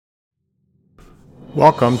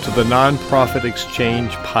Welcome to the Nonprofit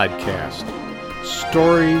Exchange Podcast.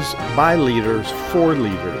 Stories by leaders for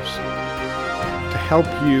leaders to help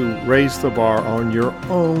you raise the bar on your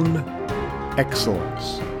own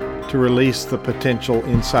excellence, to release the potential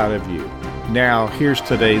inside of you. Now, here's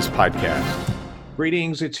today's podcast.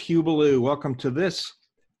 Greetings, it's Hugh Ballou. Welcome to this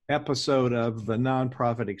episode of the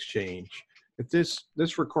Nonprofit Exchange. At this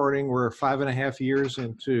recording, we're 5.5 years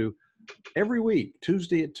into. Every week,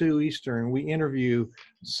 Tuesday at 2 Eastern, we interview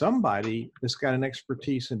somebody that's got an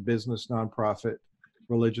expertise in business, nonprofit,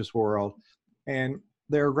 religious world. And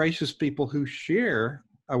they're gracious people who share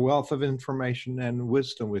a wealth of information and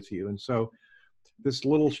wisdom with you. And so this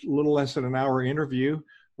little less than an hour interview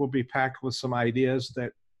will be packed with some ideas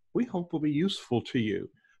that we hope will be useful to you.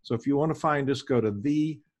 So if you want to find us, go to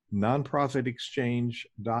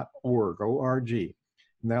thenonprofitexchange.org, O-R-G.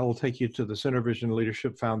 And that will take you to the Center Vision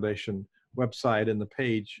Leadership Foundation website and the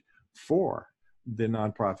page for the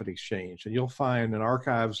Nonprofit Exchange. And you'll find an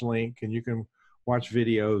archives link, and you can watch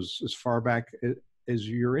videos as far back as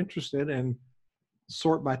you're interested and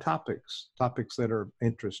sort by topics that are of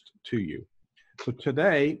interest to you. So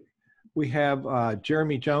today we have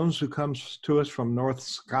Jeremy Jones, who comes to us from North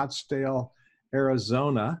Scottsdale,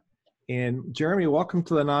 Arizona. And Jeremy, welcome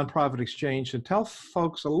to the Nonprofit Exchange, and tell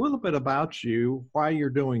folks a little bit about you, why you're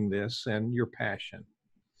doing this, and your passion.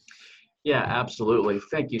 Yeah, absolutely.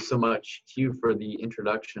 Thank you so much, Hugh, for the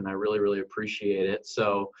introduction. I really, really appreciate it.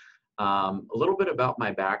 So a little bit about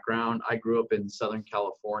my background. I grew up in Southern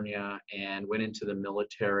California and went into the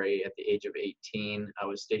military at the age of 18. I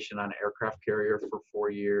was stationed on an aircraft carrier for 4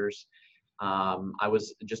 years. I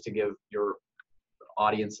was, just to give your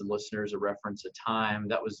audience and listeners a reference of time,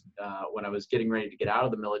 that was when I was getting ready to get out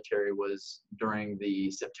of the military, was during the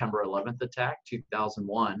September 11th attack,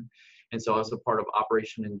 2001. And so I was a part of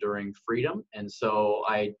Operation Enduring Freedom. And so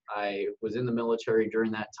I was in the military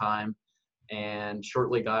during that time and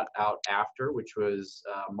shortly got out after, which was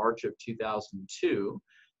March of 2002.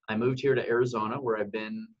 I moved here to Arizona, where I've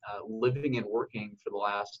been living and working for the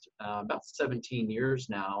last about 17 years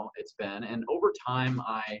now it's been. And over time,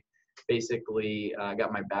 I basically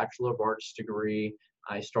got my Bachelor of Arts degree.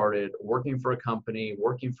 I started working for a company,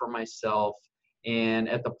 working for myself. And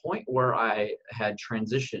at the point where I had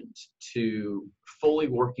transitioned to fully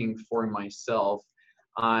working for myself,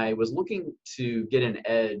 I was looking to get an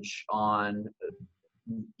edge on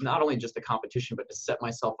not only just the competition, but to set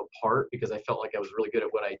myself apart, because I felt like I was really good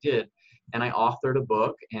at what I did. And I authored a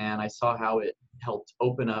book, and I saw how it helped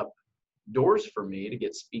open up doors for me to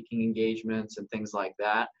get speaking engagements and things like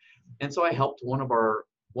that. And so I helped one of our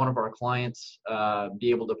clients be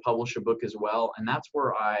able to publish a book as well. And that's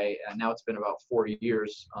where now it's been about 4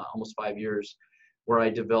 years, almost 5 years, where I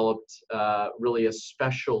developed really a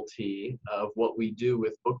specialty of what we do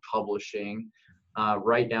with book publishing.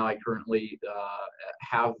 Right now, I currently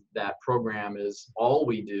have that program is all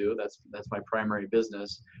we do. That's my primary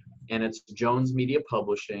business. And it's Jones Media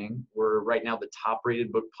Publishing. We're right now the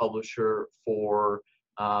top-rated book publisher for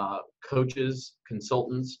coaches,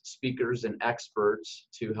 consultants, speakers, and experts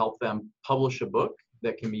to help them publish a book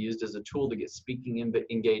that can be used as a tool to get speaking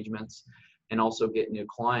engagements and also get new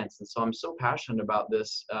clients. And so I'm so passionate about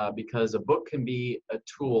this because a book can be a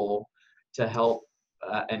tool to help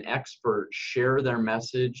an expert share their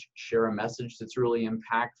message, share a message that's really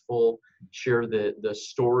impactful, share the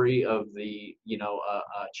story of the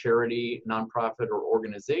charity, nonprofit, or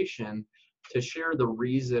organization, to share the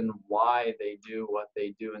reason why they do what they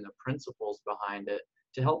do and the principles behind it,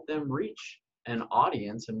 to help them reach an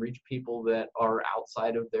audience and reach people that are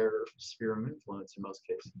outside of their sphere of influence in most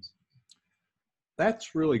cases.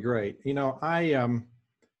 That's really great. You know, I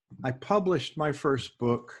published my first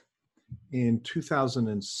book in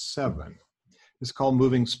 2007. It's called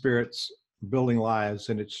Moving Spirits, Building Lives,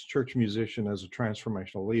 and it's church musician as a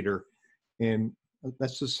transformational leader. And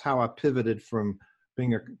that's just how I pivoted from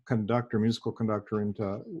being a musical conductor,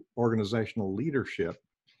 into organizational leadership.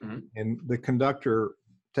 Mm-hmm. And the conductor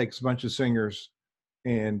takes a bunch of singers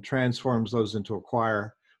and transforms those into a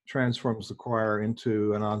choir, transforms the choir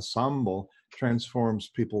into an ensemble, transforms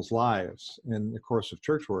people's lives. In the course of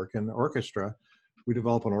church work and the orchestra, we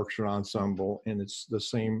develop an orchestra ensemble, and it's the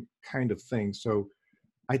same kind of thing. So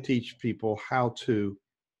I teach people how to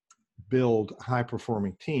build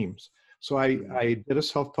high-performing teams. So I did a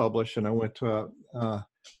self-publish, and I went to a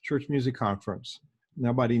church music conference.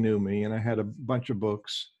 Nobody knew me, and I had a bunch of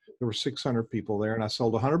books. There were 600 people there, and I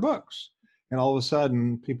sold 100 books. And all of a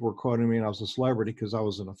sudden, people were quoting me, and I was a celebrity because I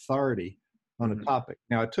was an authority on a topic.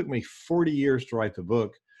 Now, it took me 40 years to write the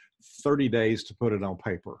book, 30 days to put it on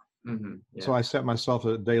paper. Mm-hmm. Yeah. So I set myself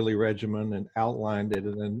a daily regimen and outlined it,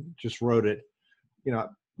 and then just wrote it you know,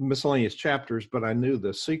 miscellaneous chapters, but I knew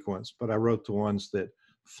the sequence, but I wrote the ones that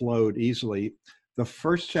flowed easily. The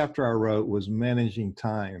first chapter I wrote was managing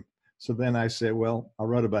time. So then I said, well, I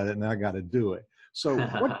wrote about it, now I got to do it. So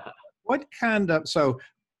what kind of, so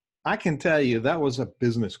I can tell you that was a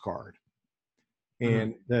business card.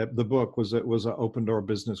 And the book was an open door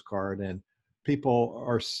business card, and people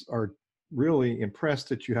are really impressed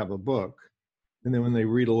that you have a book. And then when they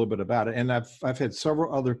read a little bit about it, and I've had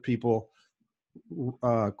several other people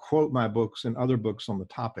quote my books and other books on the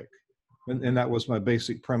topic. And that was my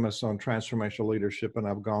basic premise on transformational leadership. And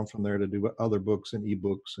I've gone from there to do other books and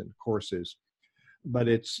ebooks and courses. But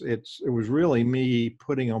it was really me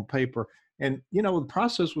putting on paper. And, you know, the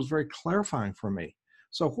process was very clarifying for me.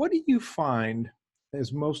 So what do you find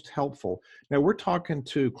is most helpful? Now, we're talking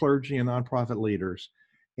to clergy and nonprofit leaders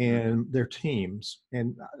and their teams.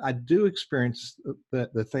 And I do experience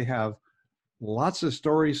that they have lots of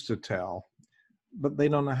stories to tell, but they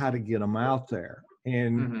don't know how to get them out there.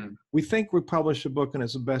 And we think we publish a book and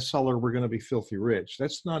it's a bestseller, we're going to be filthy rich.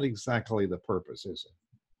 That's not exactly the purpose, is it?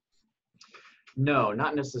 No,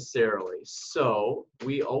 not necessarily. So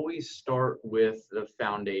we always start with the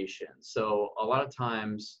foundation. So a lot of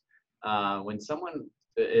times when someone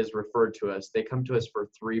is referred to us, they come to us for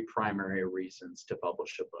three primary reasons to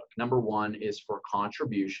publish a book. Number one is for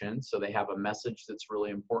contribution. So they have a message that's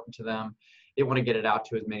really important to them. They want to get it out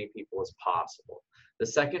to as many people as possible. The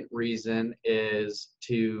second reason is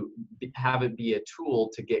to have it be a tool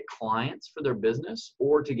to get clients for their business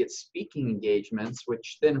or to get speaking engagements,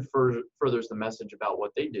 which then furthers the message about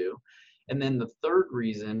what they do. And then the third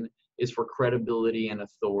reason is for credibility and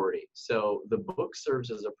authority. So the book serves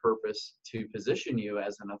as a purpose to position you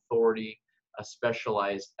as an authority, a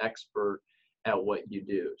specialized expert at what you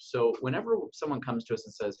do. So whenever someone comes to us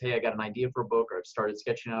and says, hey, I got an idea for a book, or I've started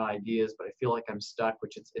sketching out ideas, but I feel like I'm stuck,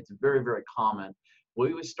 which it's very, very common,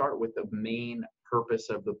 we always start with the main purpose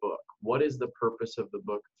of the book. What is the purpose of the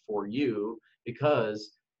book for you?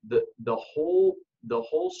 Because the whole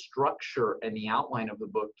structure and the outline of the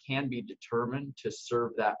book can be determined to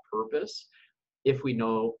serve that purpose if we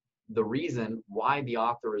know the reason why the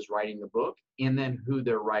author is writing the book and then who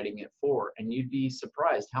they're writing it for. And you'd be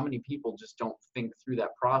surprised how many people just don't think through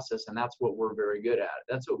that process. And that's what we're very good at.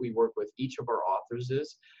 That's what we work with each of our authors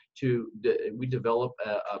is we develop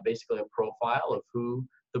basically a profile of who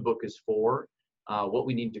the book is for, what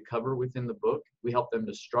we need to cover within the book. We help them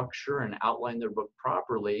to structure and outline their book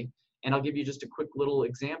properly. And I'll give you just a quick little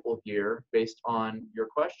example here based on your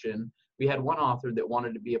question. We had one author that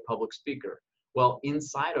wanted to be a public speaker. Well,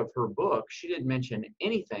 inside of her book, she didn't mention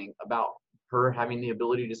anything about her having the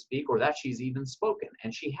ability to speak or that she's even spoken,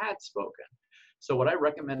 and she had spoken. So what I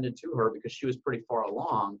recommended to her, because she was pretty far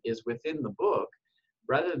along, is within the book,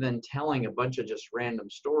 rather than telling a bunch of just random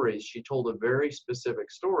stories, she told a very specific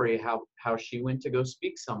story, how she went to go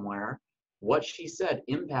speak somewhere, what she said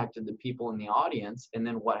impacted the people in the audience, and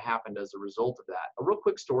then what happened as a result of that. A real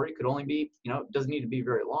quick story could only be, it doesn't need to be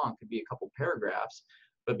very long, could be a couple paragraphs,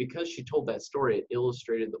 but because she told that story, it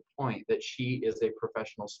illustrated the point that she is a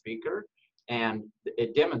professional speaker, and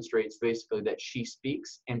it demonstrates basically that she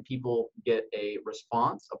speaks and people get a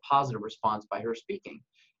response, a positive response by her speaking.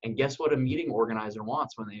 And guess what a meeting organizer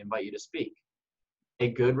wants when they invite you to speak? A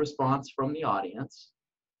good response from the audience,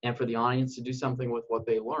 and for the audience to do something with what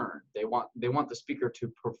they learned. They want the speaker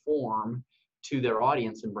to perform to their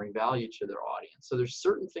audience and bring value to their audience. So there's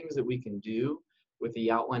certain things that we can do with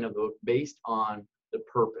the outline of the book based on the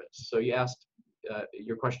purpose. So you asked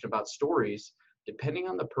your question about stories. Depending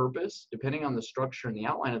on the purpose, depending on the structure and the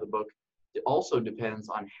outline of the book, it also depends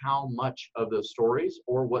on how much of those stories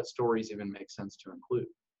or what stories even make sense to include.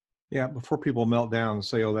 Yeah, before people melt down and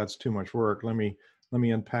say, oh, that's too much work, let me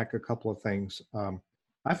unpack a couple of things.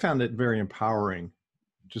 I found it very empowering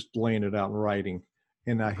just laying it out in writing.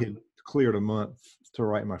 And I had cleared a month to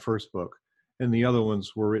write my first book. And the other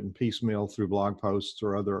ones were written piecemeal through blog posts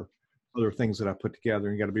or other things that I put together.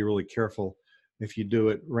 And you got to be really careful if you do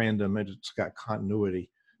it random, it's got continuity.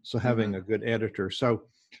 So having a good editor. So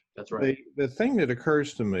that's right. The thing that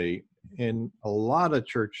occurs to me in a lot of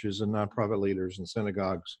churches and nonprofit leaders and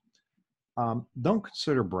synagogues don't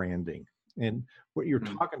consider branding. And what you're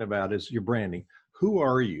talking about is your branding. Who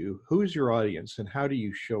are you? Who is your audience? And how do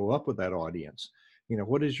you show up with that audience?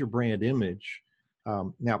 What is your brand image?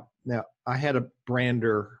 Now I had a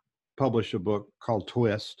brander publish a book called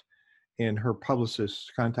Twist, and her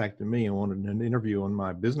publicist contacted me and wanted an interview on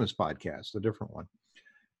my business podcast, a different one.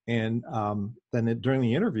 And then during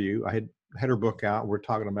the interview, I had her book out. We're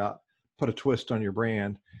talking about put a twist on your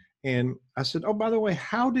brand. And I said, oh, by the way,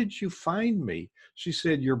 how did you find me? She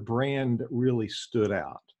said, your brand really stood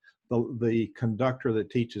out. the conductor that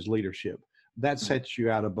teaches leadership. That sets you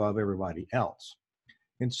out above everybody else.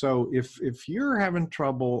 And so if you're having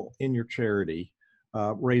trouble in your charity,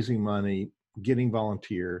 raising money, getting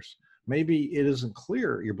volunteers, maybe it isn't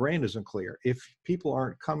clear, your brand isn't clear. If people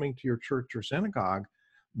aren't coming to your church or synagogue,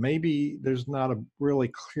 maybe there's not a really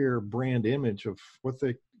clear brand image of what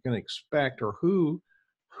they're going to expect, or who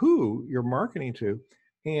you're marketing to,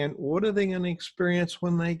 and what are they going to experience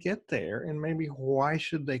when they get there, and maybe why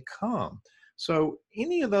should they come. So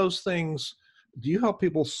any of those things, do you help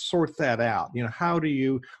people sort that out? How do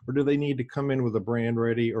you, or do they need to come in with a brand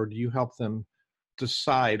ready, or do you help them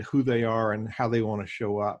decide who they are and how they want to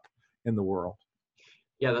show up in the world?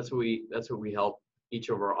 Yeah, that's what we help each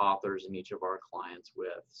of our authors and each of our clients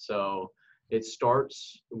with. So it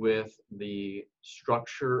starts with the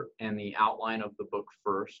structure and the outline of the book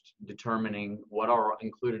first, determining what are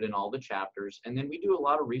included in all the chapters. And then we do a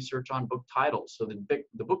lot of research on book titles. So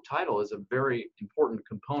the book title is a very important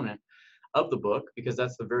component of the book, because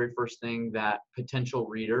that's the very first thing that potential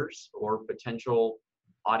readers or potential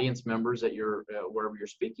audience members at your wherever you're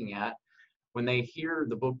speaking at, when they hear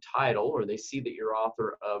the book title or they see that you're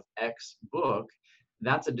author of X book,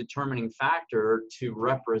 that's a determining factor to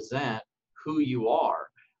represent who you are.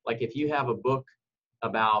 Like if you have a book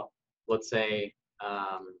about, let's say,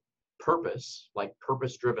 purpose, like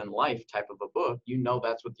purpose-driven life type of a book,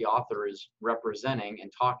 that's what the author is representing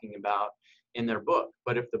and talking about in their book.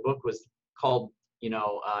 But if the book was called,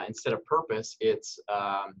 instead of purpose, it's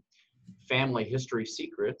family history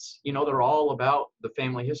secrets, they're all about the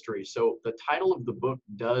family history. So the title of the book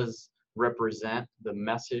does represent the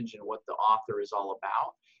message and what the author is all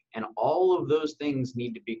about. And all of those things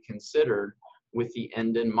need to be considered with the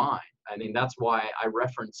end in mind. I mean, that's why I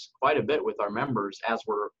reference quite a bit with our members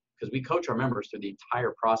because we coach our members through the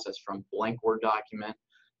entire process from blank Word document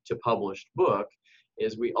to published book,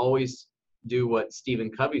 is we always do what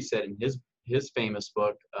Stephen Covey said in his famous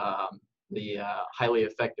book, the Highly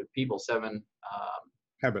Effective People, 7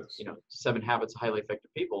 Habits. 7 Habits of Highly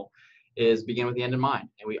Effective People, is begin with the end in mind.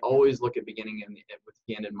 And we always look at beginning with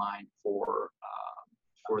the end in mind for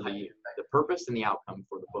the purpose and the outcome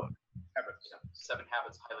for the book. Habits. 7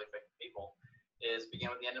 Habits of Highly Effective People is begin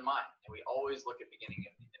with the end in mind. And we always look at beginning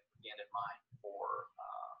with the end in mind for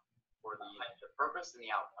the purpose and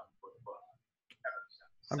the outcome for the book.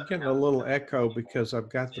 I'm getting a little echo because I've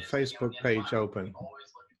got the Facebook page open.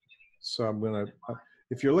 So I'm going to,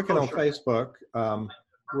 if you're looking on Facebook,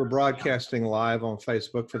 we're broadcasting live on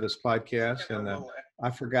Facebook for this podcast, and I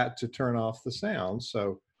forgot to turn off the sound.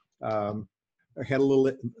 So I had a little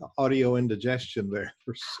audio indigestion there.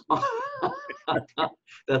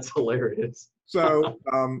 That's hilarious. So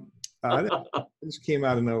this came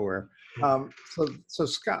out of nowhere. So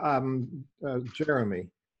Scott, Jeremy,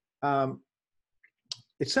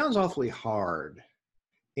 it sounds awfully hard.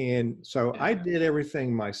 And so I did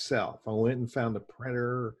everything myself. I went and found a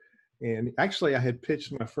printer, and actually I had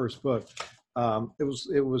pitched my first book.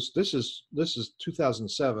 This is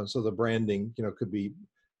 2007. So the branding, could be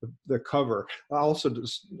the cover. I also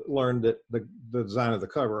just learned that the design of the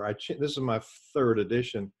cover, this is my 3rd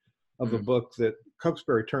edition of the book that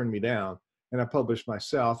Cokesbury turned me down, and I published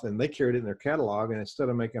myself, and they carried it in their catalog. And instead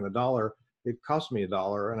of making $1, it cost me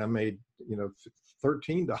 $1, and I made,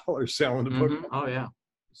 $13 selling the book. Oh yeah.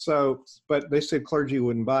 So, but they said clergy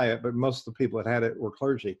wouldn't buy it, but most of the people that had it were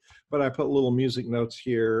clergy. But I put little music notes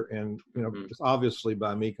here, and it's obviously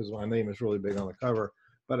by me because my name is really big on the cover.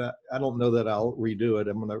 But I don't know that I'll redo it.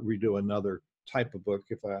 I'm going to redo another type of book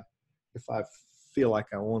if I feel like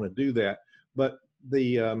I want to do that. But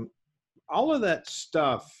the all of that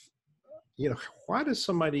stuff, why does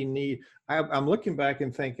somebody need? I'm looking back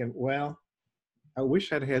and thinking, well, I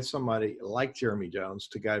wish I'd had somebody like Jeremy Jones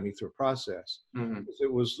to guide me through a process. Because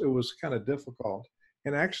it was kind of difficult.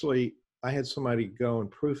 And actually, I had somebody go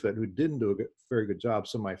and proof it who didn't do a very good job.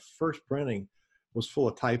 So my first printing was full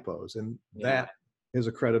of typos, and that is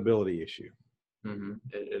a credibility issue.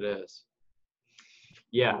 It is.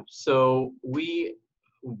 Yeah. So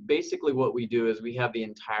basically what we do is we have the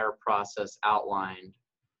entire process outlined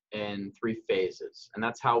in 3 phases, and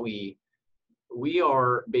that's how we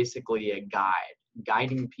are basically a guide,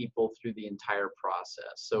 guiding people through the entire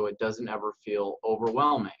process, so it doesn't ever feel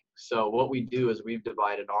overwhelming. So what we do is we've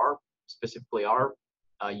divided our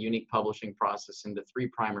unique publishing process into 3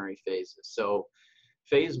 primary phases. So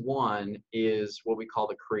phase 1 is what we call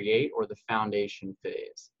the create or the foundation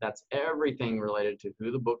phase. That's everything related to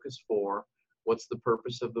who the book is for, what's the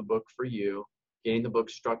purpose of the book for you, getting the book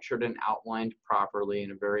structured and outlined properly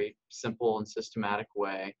in a very simple and systematic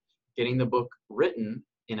way, getting the book written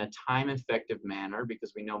in a time-effective manner,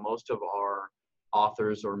 because we know most of our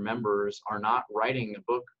authors or members are not writing a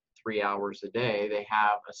book 3 hours a day. They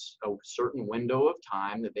have a certain window of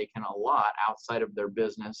time that they can allot outside of their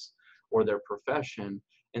business or their profession.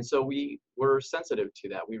 And so we're sensitive to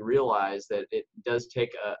that. We realize that it does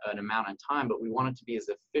take an amount of time, but we want it to be as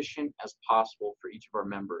efficient as possible for each of our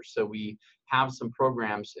members. So we have some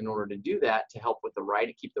programs in order to do that, to help with the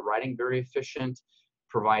writing, keep the writing very efficient,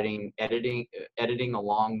 providing editing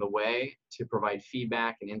along the way to provide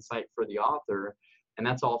feedback and insight for the author. And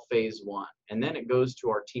that's all phase one. And then it goes to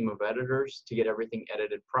our team of editors to get everything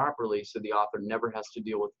edited properly, so the author never has to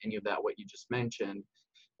deal with any of that, what you just mentioned,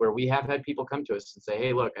 where we have had people come to us and say,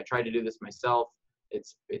 hey, look, I tried to do this myself.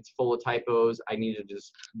 It's full of typos. I need to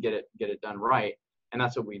just get it done right. And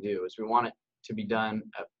that's what we do, is we want it to be done.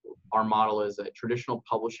 Our model is a traditional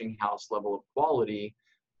publishing house level of quality,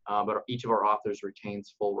 but each of our authors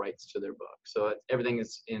retains full rights to their book. So everything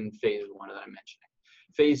is in phase one that I'm mentioning.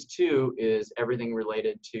 Phase two is everything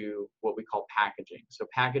related to what we call packaging. So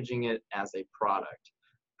packaging it as a product,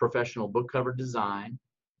 professional book cover design,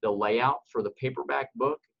 the layout for the paperback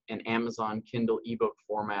book, and Amazon Kindle ebook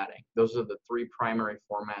formatting. Those are the three primary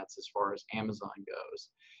formats as far as Amazon goes.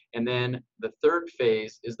 And then the third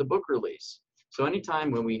phase is the book release. So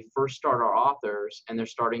anytime when we first start our authors and they're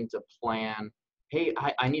starting to plan, hey,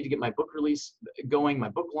 I need to get my book release going, my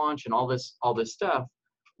book launch, and all this stuff,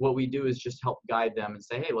 what we do is just help guide them and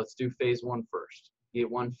say, hey, let's do phase one first. Get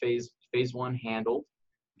phase one handled,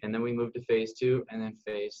 and then we move to phase two, and then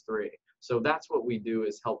phase three. So that's what we do,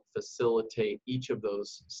 is help facilitate each of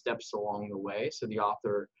those steps along the way. So the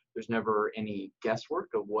author, there's never any guesswork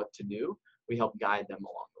of what to do. We help guide them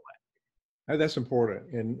along the way. That's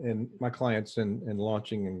important. And my clients in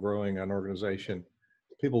launching and growing an organization,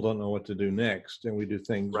 people don't know what to do next, and we do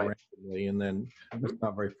things randomly, and then it's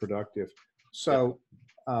not very productive. So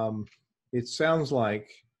it sounds like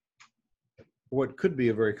what could be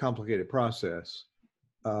a very complicated process,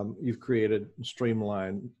 you've created,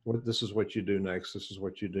 streamlined. This is what you do next. This is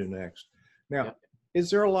what you do next. Now, is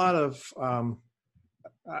there a lot of,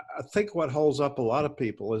 I think what holds up a lot of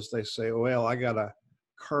people is they say, well, I got to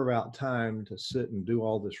carve out time to sit and do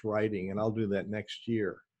all this writing, and I'll do that next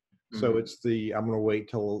year. So it's I'm going to wait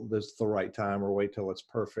till this is the right time, or wait till it's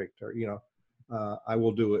perfect, or, I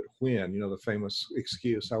will do it when, the famous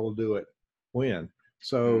excuse, I will do it when.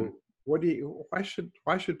 So why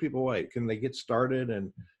should people wait? Can they get started?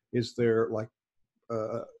 And is there like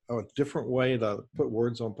a different way to put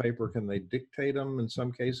words on paper? Can they dictate them in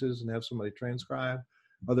some cases and have somebody transcribe?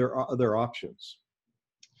 Are there other options?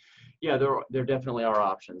 Yeah, there definitely are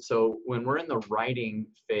options. So when we're in the writing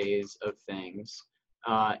phase of things,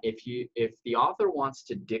 if the author wants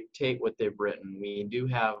to dictate what they've written, we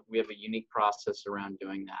have a unique process around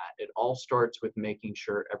doing that. It all starts with making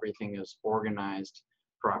sure everything is organized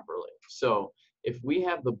properly. So if we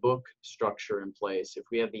have the book structure in place, if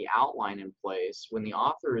we have the outline in place, when the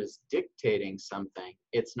author is dictating something,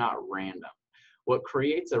 it's not random. What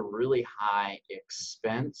creates a really high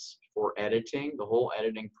expense for editing, the whole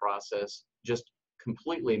editing process just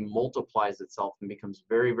completely multiplies itself and becomes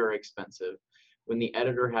very, very expensive when the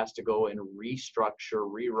editor has to go and restructure,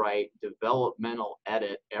 rewrite, developmental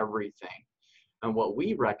edit everything. And what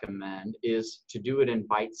we recommend is to do it in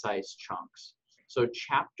bite-sized chunks. So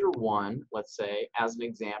chapter one, let's say, as an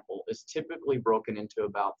example, is typically broken into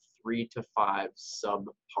about 3 to 5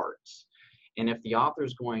 sub-parts. And if the author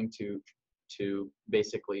is going to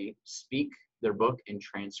basically speak their book and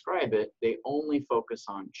transcribe it, they only focus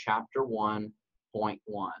on chapter 1.1,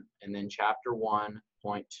 and then chapter 1.2,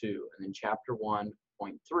 and then chapter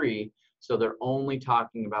 1.3. So they're only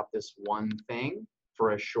talking about this one thing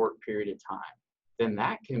for a short period of time. Then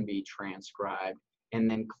that can be transcribed and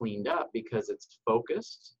then cleaned up because it's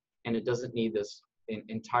focused and it doesn't need this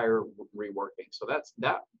entire reworking. So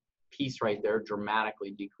that piece right there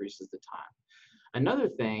dramatically decreases the time. Another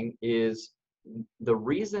thing is, the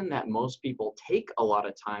reason that most people take a lot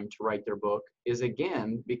of time to write their book is,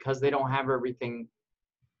 again, because they don't have everything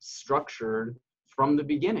structured from the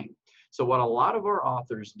beginning. So what a lot of our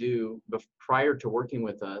authors do prior to working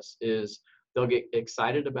with us is they'll get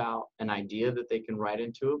excited about an idea that they can write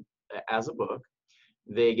into as a book.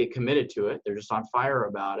 They get committed to it. They're just on fire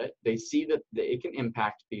about it. They see that it can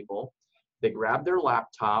impact people. They grab their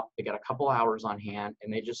laptop. They got a couple hours on hand,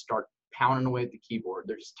 and they just start pounding away at the keyboard.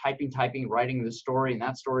 They're just typing, writing this story and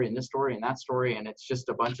that story and this story and that story, and it's just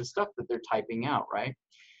a bunch of stuff that they're typing out, right?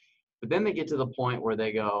 But then they get to the point where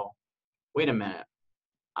they go, wait a minute,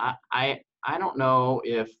 I don't know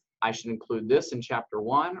if I should include this in chapter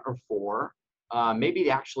 1 or 4.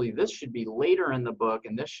 Maybe actually this should be later in the book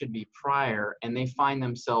and this should be prior, and they find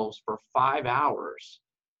themselves for 5 hours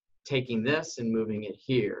taking this and moving it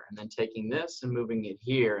here, and then taking this and moving it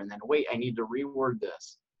here, and then wait, I need to reword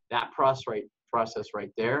this. That process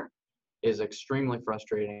right there is extremely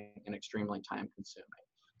frustrating and extremely time consuming.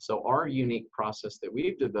 So our unique process that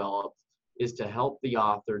we've developed is to help the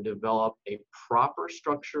author develop a proper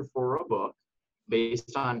structure for a book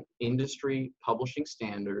based on industry publishing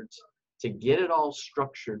standards, to get it all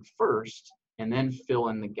structured first and then fill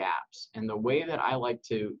in the gaps. And the way that I like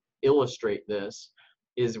to illustrate this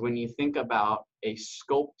is when you think about a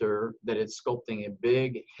sculptor that is sculpting a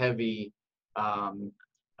big, heavy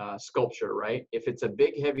sculpture, right? If it's a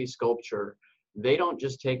big, heavy sculpture, they don't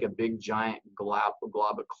just take a big, giant glob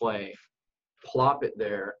of clay, plop it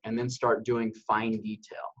there, and then start doing fine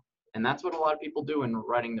detail. And that's what a lot of people do in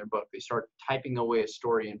writing their book. They start typing away a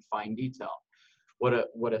story in fine detail.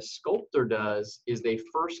 What a sculptor does is they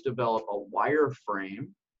first develop a wireframe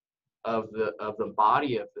of the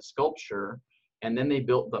body of the sculpture, and then they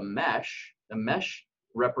built the mesh. The mesh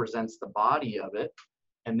represents the body of it,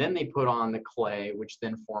 and then they put on the clay, which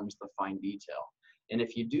then forms the fine detail. And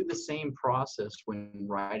if you do the same process when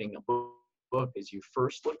writing a book, is you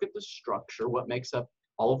first look at the structure, what makes up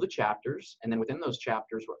all of the chapters, and then within those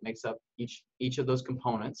chapters, what makes up each of those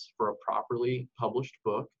components for a properly published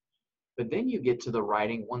book. But then you get to the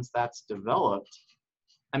writing. Once that's developed,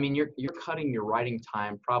 I mean, you're cutting your writing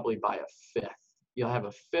time probably by a fifth. You'll have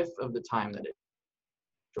a fifth of the time that it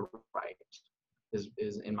to write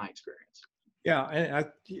is in my experience. Yeah, and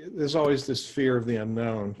there's always this fear of the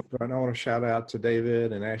unknown. But I want to shout out to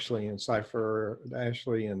David and Ashley and Cypher,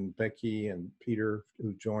 Ashley and Becky and Peter,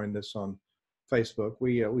 who joined us on Facebook.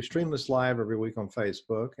 We stream this live every week on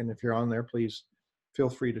Facebook, and if you're on there, please feel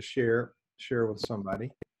free to share with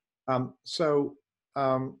somebody.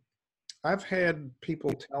 I've had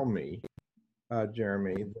people tell me,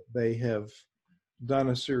 Jeremy, that they have done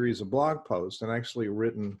a series of blog posts and actually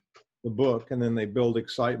written the book, and then they build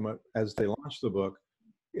excitement as they launch the book.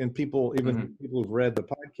 And people, even people who've read the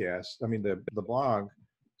podcast, I mean, the blog,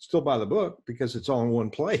 still buy the book because it's all in one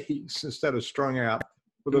place instead of strung out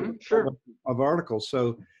with of articles.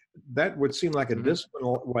 So that would seem like a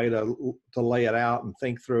disciplined way to lay it out and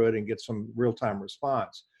think through it and get some real-time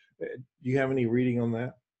response. Do you have any reading on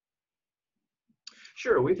that?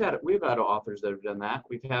 Sure, we've had authors that have done that.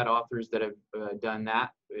 We've had authors that have done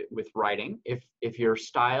that with writing. If your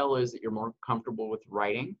style is that you're more comfortable with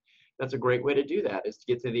writing, that's a great way to do that, is to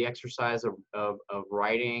get to the exercise of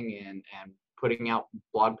writing and putting out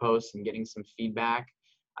blog posts and getting some feedback.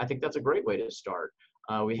 I think that's a great way to start.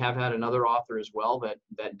 We have had another author as well that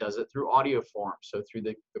does it through audio form. So through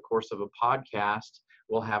the course of a podcast,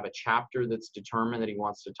 we'll have a chapter that's determined that he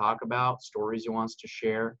wants to talk about, stories he wants to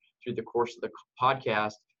share. Through the course of the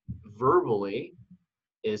podcast, verbally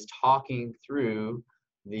is talking through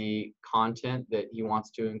the content that he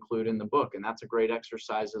wants to include in the book. And that's a great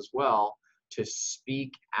exercise as well, to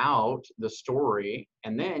speak out the story,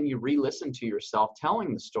 and then you re-listen to yourself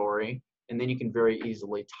telling the story, and then you can very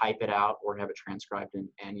easily type it out or have it transcribed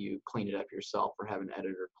and you clean it up yourself or have an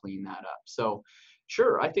editor clean that up. So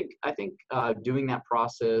sure, I think doing that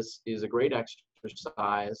process is a great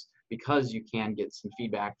exercise, because you can get some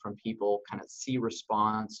feedback from people, kind of see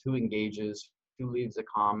response, who engages, who leaves a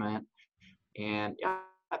comment. And yeah,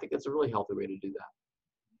 I think that's a really healthy way to do that.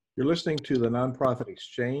 You're listening to the Nonprofit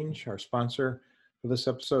Exchange. Our sponsor for this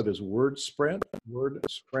episode is WordSprint,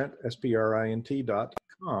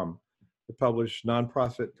 SPRINT.com. They publish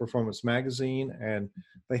Nonprofit Performance Magazine, and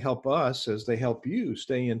they help us as they help you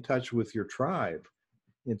stay in touch with your tribe.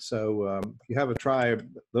 And so if you have a tribe,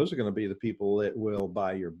 those are going to be the people that will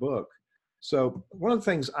buy your book. So one of the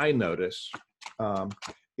things I notice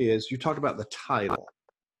is you talk about the title,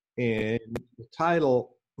 and the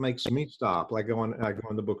title makes me stop. I go in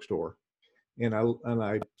the bookstore and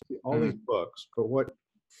I see all these books, but what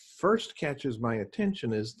first catches my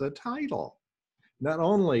attention is the title. Not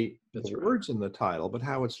only the words in the title, but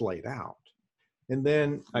how it's laid out. And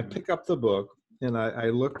then I pick up the book, and I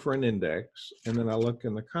look for an index, and then I look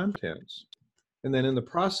in the contents. And then in the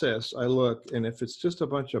process, I look, and if it's just a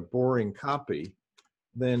bunch of boring copy,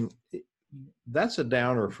 then that's a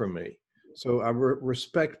downer for me. So I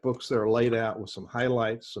respect books that are laid out with some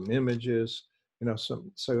highlights, some images, I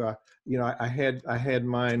had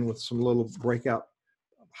mine with some little breakout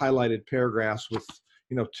highlighted paragraphs with,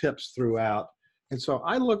 tips throughout. And so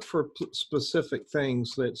I look for specific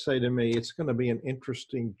things that say to me, it's going to be an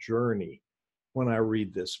interesting journey when I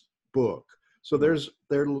read this book. So those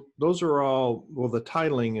are all, well, the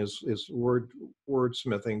titling is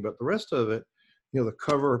wordsmithing, but the rest of it, the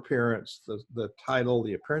cover appearance, the title,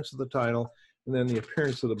 the appearance of the title, and then the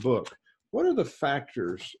appearance of the book. What are the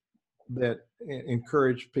factors that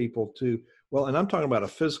encourage people to, well, and I'm talking about a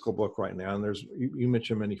physical book right now, and you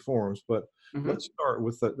mentioned many forms, but let's start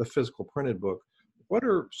with the physical printed book. What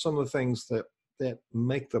are some of the things that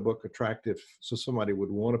make the book attractive so somebody would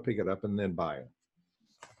want to pick it up and then buy it?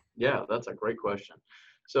 Yeah, that's a great question.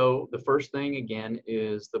 So the first thing again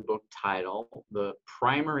is the book title, the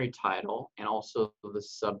primary title, and also the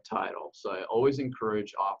subtitle. So I always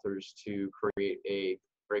encourage authors to create a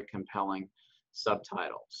very compelling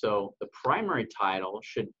subtitle. So the primary title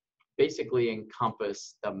should basically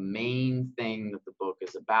encompass the main thing that the book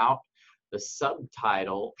is about. The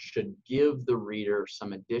subtitle should give the reader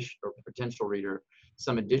some additional, or potential reader,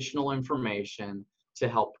 some additional information to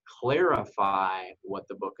help clarify what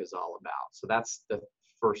the book is all about. So that's the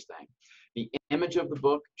first thing. The image of the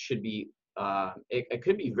book should be, it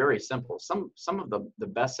could be very simple. Some of the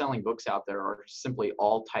best-selling books out there are simply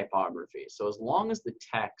all typography. So as long as the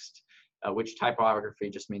text, which typography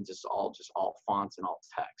just means it's all fonts and all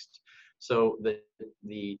text. So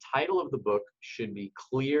the title of the book should be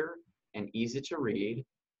clear and easy to read.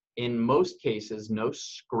 In most cases, no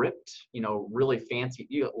script, really fancy,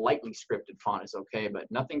 lightly scripted font is okay,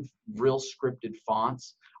 but nothing real scripted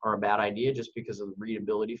fonts are a bad idea just because of the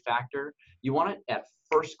readability factor. You want it at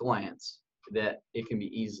first glance that it can be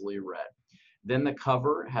easily read. Then the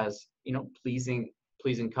cover has, pleasing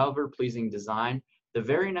cover, pleasing design. The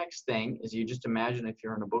very next thing is, you just imagine if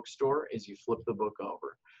you're in a bookstore, is you flip the book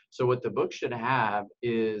over. So what the book should have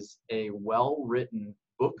is a well-written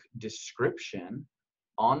book description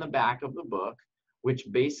on the back of the book, which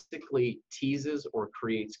basically teases or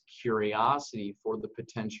creates curiosity for the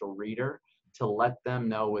potential reader to let them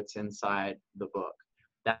know what's inside the book.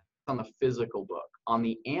 That's on the physical book. On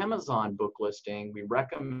the Amazon book listing, we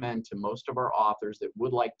recommend to most of our authors that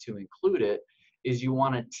would like to include it is you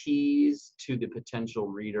want to tease to the potential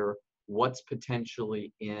reader what's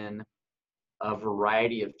potentially in a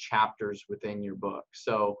variety of chapters within your book.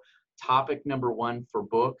 So topic number 1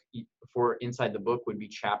 for inside the book would be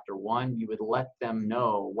chapter 1. You would let them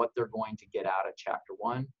know what they're going to get out of chapter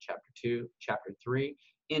 1, chapter 2, chapter 3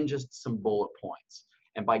 in just some bullet points.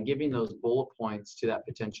 And by giving those bullet points to that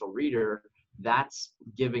potential reader, that's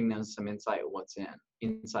giving them some insight of what's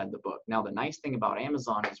inside the book. Now, the nice thing about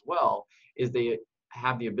Amazon as well is they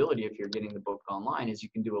have the ability, if you're getting the book online, is you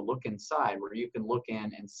can do a look inside where you can look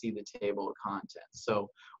in and see the table of contents. So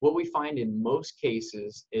what we find in most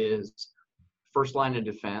cases is first line of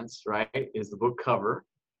defense, right, is the book cover.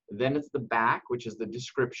 Then it's the back, which is the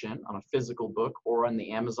description on a physical book, or on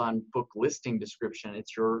the Amazon book listing description,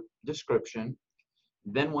 it's your description.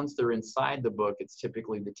 Then once they're inside the book, it's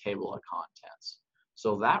typically the table of contents.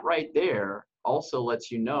 So that right there also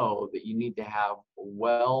lets you know that you need to have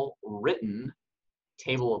well-written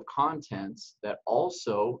table of contents that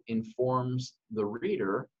also informs the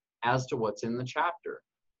reader as to what's in the chapter.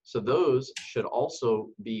 So those should also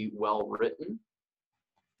be well written.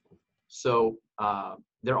 So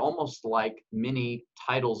they're almost like mini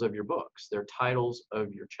titles of your books. They're titles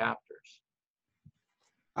of your chapters.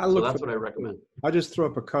 So that's what I recommend. I just threw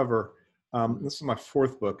up a cover. This is my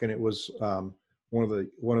 4th book, and it was one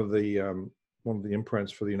of the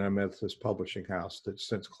imprints for the United Methodist Publishing House that's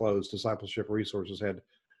since closed. Discipleship Resources had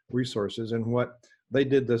resources, and what they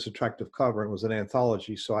did this attractive cover, and it was an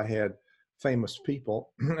anthology. So I had famous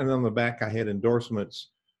people, and on the back I had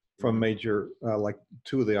endorsements from major, like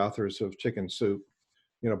 2 of the authors of Chicken Soup,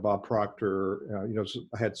 Bob Proctor.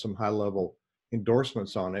 I had some high-level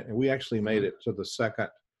endorsements on it, and we actually made it to the second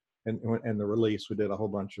and the release. We did a whole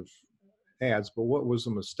bunch of ads, but what was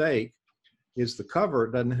a mistake is the cover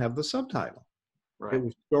doesn't have the subtitle. Right. It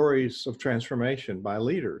was Stories of Transformation by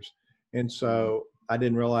Leaders. And so I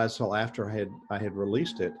didn't realize till after I had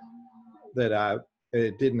released it that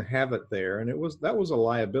it didn't have it there. And that was a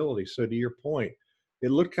liability. So to your point,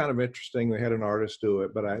 it looked kind of interesting. They had an artist do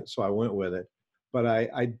it, so I went with it. But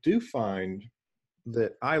I do find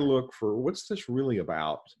that I look for, what's this really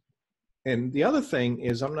about? And the other thing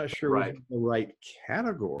is, I'm not sure what's the right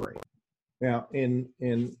category. Now, in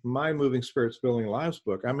my Moving Spirits Building Lives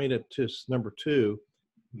book, I made it to number 2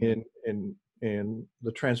 in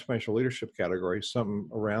the transformational leadership category, something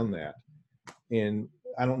around that. And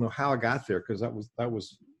I don't know how I got there, because that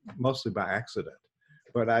was mostly by accident.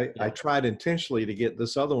 But I tried intentionally to get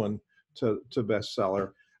this other one to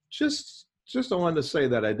bestseller. Just I wanted to say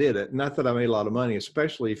that I did it. Not that I made a lot of money,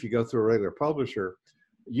 especially if you go through a regular publisher.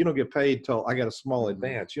 You don't get paid till I got a small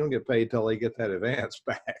advance. You don't get paid till they get that advance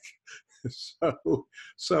back.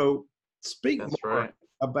 So speak more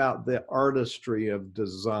about the artistry of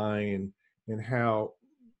design and how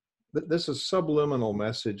this is subliminal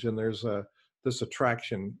message, and there's this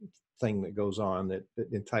attraction thing that goes on that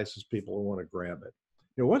entices people to want to grab it.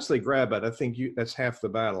 You know, once they grab it, I think that's half the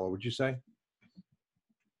battle. Would you say?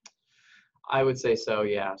 I would say so,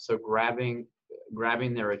 yeah. So grabbing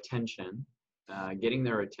their attention, getting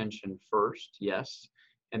their attention first, yes.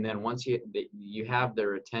 And then once you have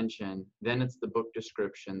their attention, then it's the book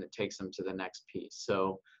description that takes them to the next piece.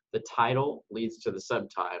 So the title leads to the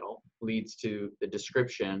subtitle, leads to the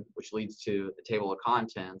description, which leads to the table of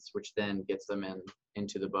contents, which then gets them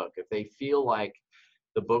into the book. If they feel like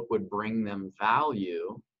the book would bring them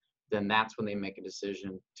value, then that's when they make a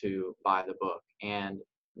decision to buy the book. And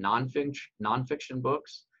nonfiction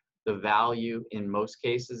books, the value in most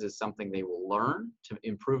cases is something they will learn to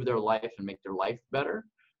improve their life and make their life better.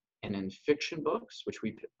 And in fiction books, which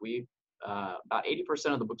we about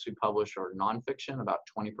 80% of the books we publish are nonfiction, about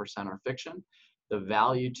 20% are fiction. The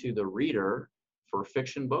value to the reader for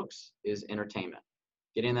fiction books is entertainment,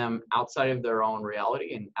 getting them outside of their own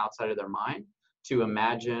reality and outside of their mind to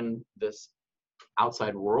imagine this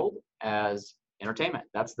outside world as entertainment.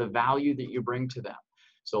 That's the value that you bring to them.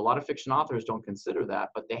 So a lot of fiction authors don't consider that,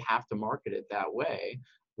 but they have to market it that way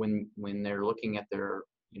when they're looking at their,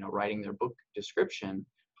 writing their book description,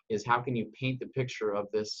 is how can you paint the picture of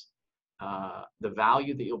this, the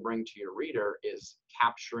value that you'll bring to your reader is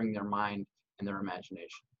capturing their mind and their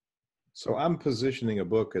imagination. So I'm positioning a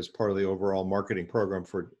book as part of the overall marketing program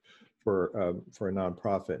for a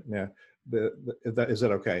nonprofit. Now, is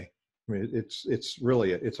that okay? I mean, it's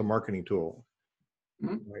really it's a marketing tool.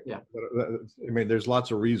 Mm-hmm. Right? Yeah. But, I mean, there's lots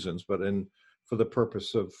of reasons, but for the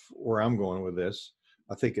purpose of where I'm going with this,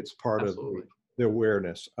 I think it's part Absolutely. of the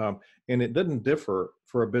awareness. And it doesn't differ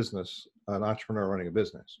for a business, an entrepreneur running a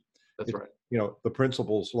business. That's right. The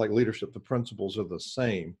principles, like leadership, the principles are the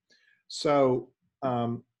same. So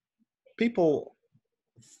people,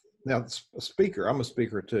 now a speaker, I'm a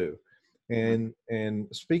speaker too. And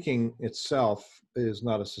speaking itself is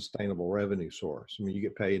not a sustainable revenue source. I mean, you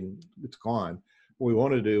get paid and it's gone. What we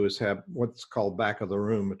want to do is have what's called back of the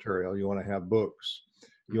room material. You want to have books,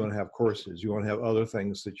 you want to have courses, you want to have other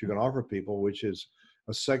things that you can offer people, which is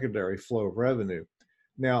a secondary flow of revenue.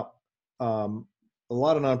 Now, a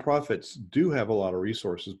lot of nonprofits do have a lot of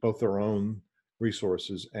resources, both their own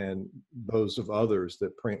resources and those of others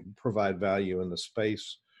that provide value in the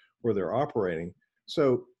space where they're operating.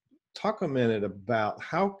 So talk a minute about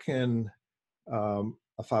how can a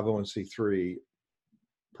 501c3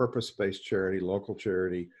 purpose-based charity, local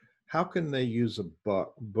charity, how can they use a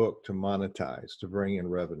book to monetize, to bring in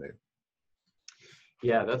revenue?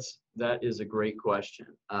 Yeah, that is a great question.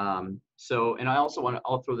 So, and I also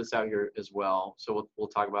I'll throw this out here as well. So we'll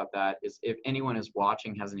talk about that. Is if anyone is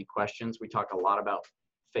watching has any questions, we talk a lot about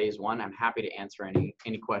phase one. I'm happy to answer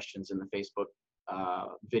any questions in the Facebook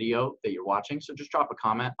video that you're watching. So just drop a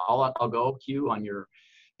comment. I'll go queue on your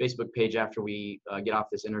Facebook page after we get off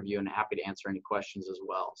this interview, and happy to answer any questions as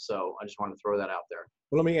well. So I just want to throw that out there.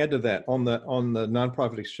 Well, let me add to that. On the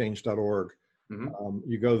nonprofitexchange.org,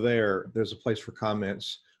 you go there, there's a place for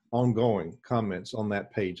comments, ongoing comments on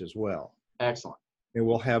that page as well. Excellent. And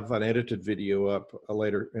we'll have an edited video up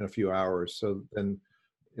later in a few hours. So then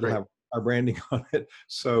it'll have our branding on it.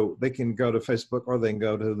 So they can go to Facebook or they can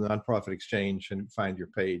go to the Nonprofit Exchange and find your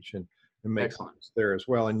page and make comments there as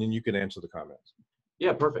well. And then you can answer the comments.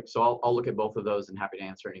 Yeah, perfect. So I'll look at both of those and happy to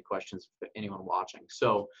answer any questions for anyone watching.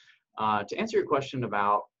 So to answer your question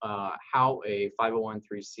about how a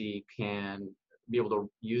 501c can be able to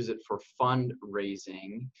use it for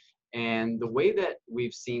fundraising, and the way that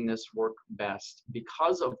we've seen this work best,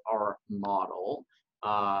 because of our model,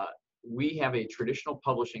 we have a traditional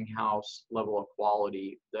publishing house level of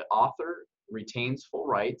quality. The author retains full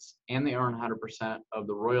rights and they earn 100% of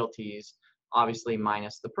the royalties, obviously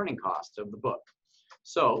minus the printing cost of the book.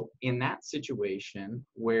 So in that situation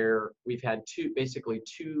where we've had there's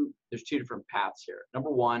two different paths here. Number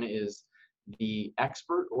one is the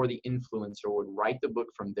expert or the influencer would write the book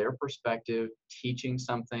from their perspective, teaching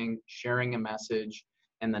something, sharing a message,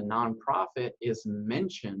 and the nonprofit is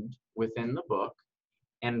mentioned within the book,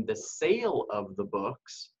 and the sale of the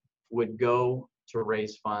books would go to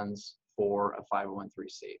raise funds for a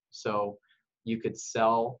 501c3. So you could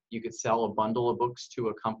sell a bundle of books to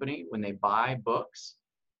a company. When they buy books,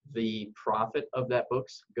 the profit of that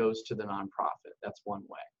books goes to the nonprofit. That's one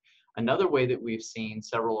way. Another way that we've seen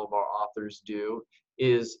several of our authors do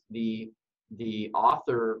is the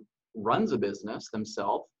author runs a business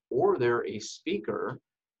themselves, or they're a speaker,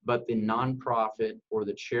 but the nonprofit or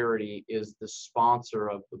the charity is the sponsor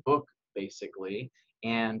of the book, basically,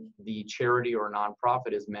 and the charity or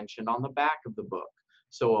nonprofit is mentioned on the back of the book.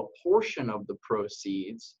 So a portion of the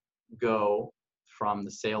proceeds go from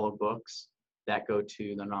the sale of books that go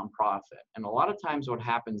to the nonprofit. And a lot of times what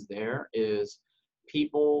happens there is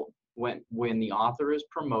people, when the author is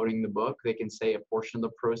promoting the book, they can say a portion of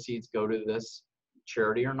the proceeds go to this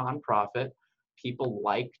charity or nonprofit. People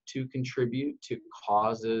like to contribute to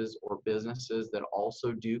causes or businesses that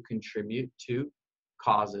also do contribute to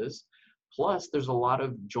causes. Plus, there's a lot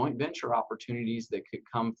of joint venture opportunities that could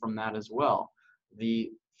come from that as well. The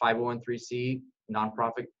 501c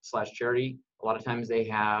nonprofit / charity, a lot of times they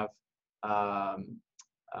have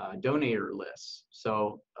donator lists.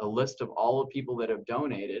 So a list of all the people that have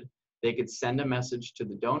donated, they could send a message to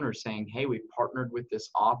the donor saying, hey, we've partnered with this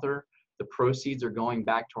author. The proceeds are going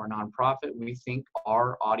back to our nonprofit. We think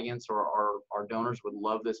our audience or our donors would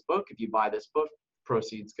love this book. If you buy this book,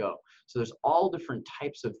 proceeds go. So there's all different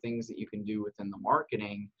types of things that you can do within the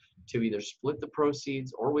marketing to either split the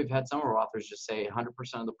proceeds, or we've had some of our authors just say 100%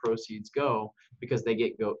 of the proceeds go because they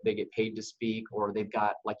get paid to speak, or they've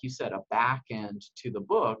got, like you said, a back end to the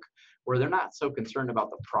book where they're not so concerned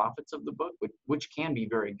about the profits of the book, which can be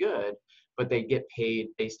very good, but they get paid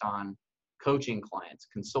based on coaching clients,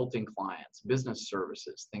 consulting clients, business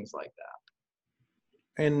services, things like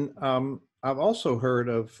that. And I've also heard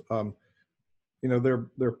of, there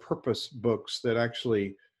are purpose books that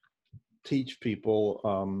actually teach people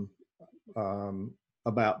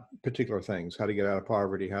about particular things, how to get out of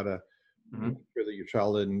poverty, how to make sure that your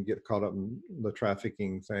child didn't get caught up in the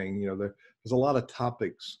trafficking thing. There's a lot of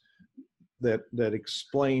topics that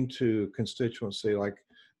explain to constituency, like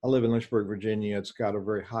I live in Lynchburg, Virginia. It's got a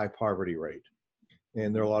very high poverty rate.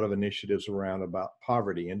 And there are a lot of initiatives around about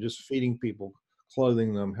poverty, and just feeding people,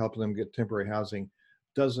 clothing them, helping them get temporary housing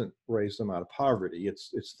doesn't raise them out of poverty.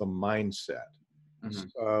 It's the mindset.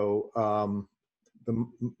 So the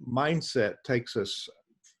mindset takes us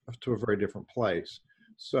to a very different place.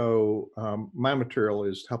 So my material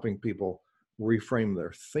is helping people reframe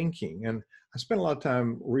their thinking. And I spend a lot of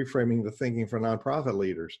time reframing the thinking for nonprofit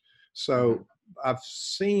leaders. So I've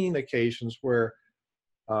seen occasions where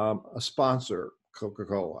a sponsor,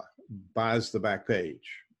 Coca-Cola, buys the back page,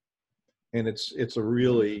 and it's a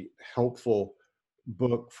really helpful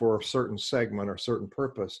book for a certain segment or certain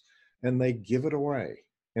purpose, and they give it away.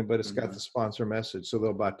 But it's got the sponsor message, so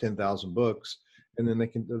they'll buy 10,000 books, and then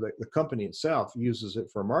the company itself uses it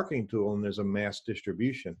for a marketing tool, and there's a mass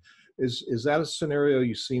distribution. Is that a scenario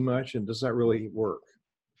you see much, and does that really work?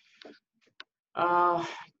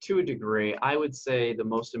 To a degree. I would say the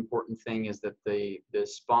most important thing is that the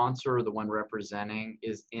sponsor, the one representing,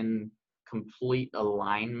 is in complete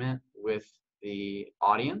alignment with the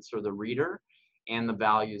audience or the reader and the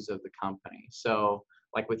values of the company. So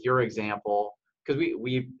like with your example, because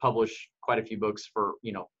we publish quite a few books for,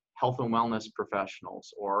 health and wellness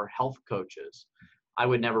professionals or health coaches. I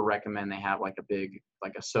would never recommend they have like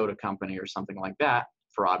a soda company or something like that,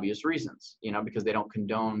 for obvious reasons, because they don't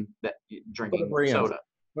condone that drinking soda.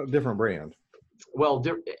 A different brand. Well,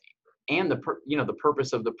 and the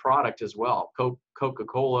purpose of the product as well.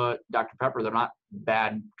 Coca-Cola, Dr. Pepper, they're not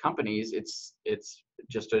bad companies. It's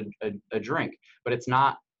just a drink, but it's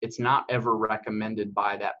not ever recommended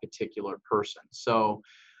by that particular person. So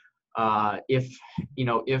if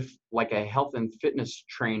like a health and fitness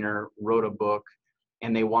trainer wrote a book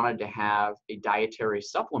and they wanted to have a dietary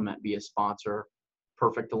supplement be a sponsor,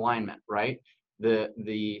 perfect alignment, right?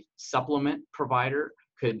 The supplement provider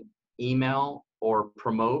could email or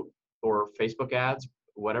promote or Facebook ads,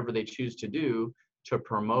 whatever they choose to do to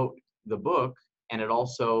promote the book. And it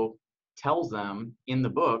also tells them in the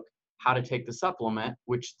book how to take the supplement,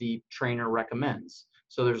 which the trainer recommends.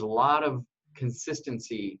 So there's a lot of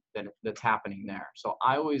consistency that's happening there. So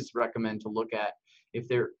I always recommend to look at if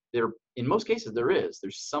there in most cases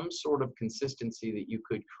there's some sort of consistency that you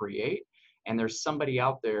could create, and there's somebody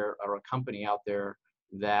out there or a company out there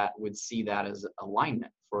that would see that as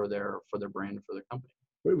alignment for their brand, for their company.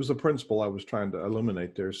 It was the principle I was trying to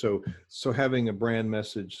illuminate there. So having a brand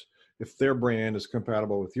message, if their brand is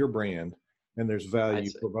compatible with your brand and there's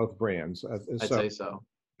value for both brands. I'd say so.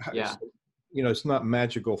 Yeah. It's not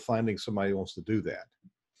magical finding somebody who wants to do that.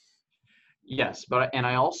 Yes, and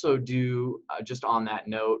I also do, just on that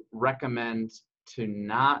note, recommend to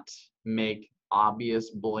not make obvious,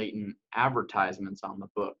 blatant advertisements on the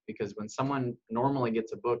book, because when someone normally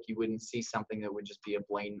gets a book, you wouldn't see something that would just be a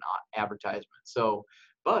blatant advertisement. So,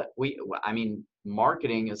 but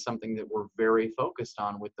marketing is something that we're very focused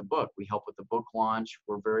on with the book. We help with the book launch.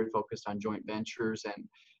 We're very focused on joint ventures and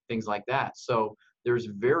things like that. So there's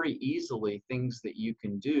very easily things that you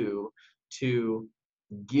can do to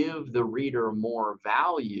give the reader more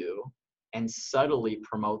value and subtly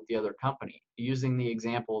promote the other company, using the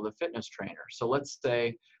example of the fitness trainer. So let's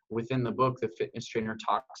say within the book, the fitness trainer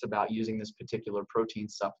talks about using this particular protein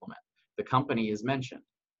supplement. The company is mentioned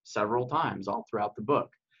several times all throughout the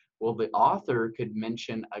book. Well, the author could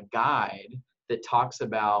mention a guide that talks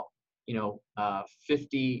about,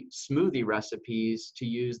 50 smoothie recipes to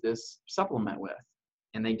use this supplement with.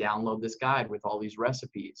 And they download this guide with all these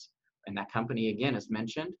recipes. And that company, again, is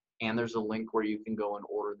mentioned. And there's a link where you can go and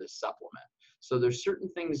order this supplement. So there's certain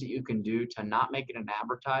things that you can do to not make it an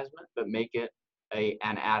advertisement, but make it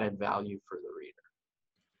an added value for the reader.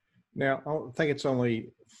 Now, I think it's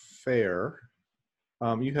only fair.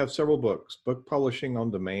 You have several books: Book Publishing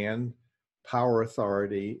on Demand, Power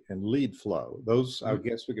Authority, and Lead Flow. Those, I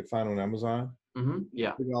guess, we could find on Amazon.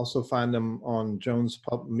 Yeah. We can also find them on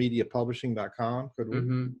jonesmediapublishing.com, could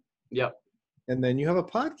we? Yep. And then you have a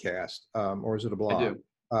podcast, or is it a blog? I do.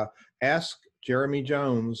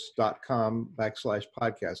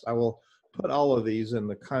 AskJeremyJones.com/podcast. I will put all of these in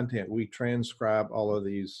the content. We transcribe all of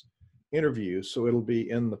these interviews, so it'll be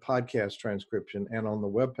in the podcast transcription and on the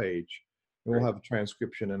webpage. And we'll have a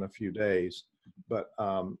transcription in a few days. But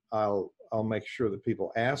I'll make sure that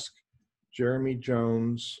people ask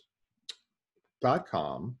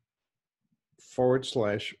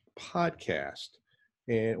JeremyJones.com/podcast.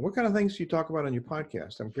 And what kind of things do you talk about on your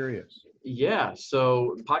podcast? I'm curious. Yeah,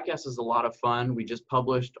 so the podcast is a lot of fun. We just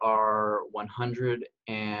published our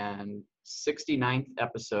 169th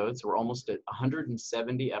episode, so we're almost at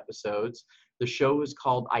 170 episodes. The show is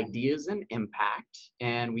called Ideas and Impact,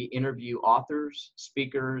 and we interview authors,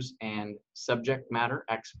 speakers, and subject matter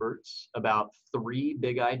experts about 3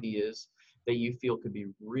 big ideas that you feel could be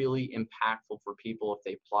really impactful for people if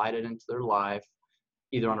they applied it into their life,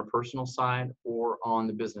 either on a personal side or on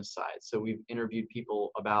the business side. So we've interviewed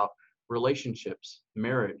people about relationships,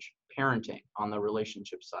 marriage, parenting on the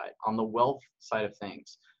relationship side, on the wealth side of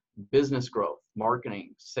things, business growth,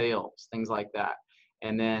 marketing, sales, things like that.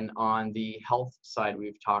 And then on the health side,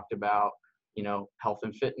 we've talked about, health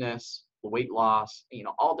and fitness, weight loss,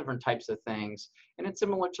 all different types of things. And it's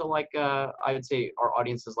similar to I would say our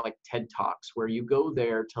audience is like TED Talks, where you go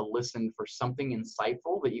there to listen for something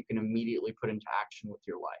insightful that you can immediately put into action with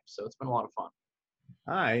your life. So it's been a lot of fun.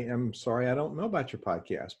 I am sorry, I don't know about your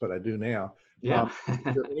podcast, but I do now. Yeah. Is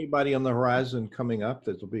there anybody on the horizon coming up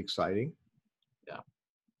that will be exciting? Yeah.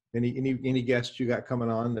 Any guests you got coming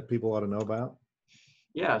on that people ought to know about?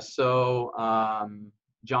 Yeah. So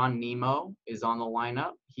John Nemo is on the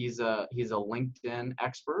lineup. He's a LinkedIn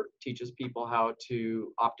expert, teaches people how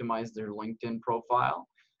to optimize their LinkedIn profile.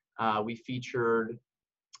 We featured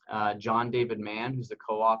John David Mann, who's the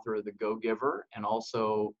co-author of The Go-Giver, and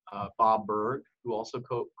also Bob Berg, who also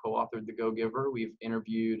co-authored The Go-Giver. We've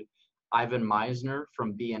interviewed Ivan Misner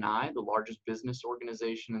from BNI, the largest business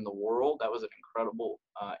organization in the world. That was an incredible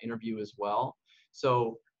interview as well.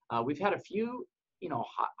 So we've had a few,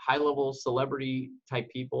 high-level celebrity type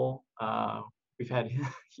people. We've had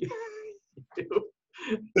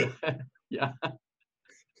yeah.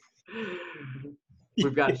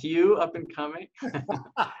 We've got Hugh up and coming.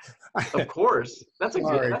 Of course. That's a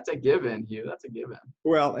given, Hugh. That's a given.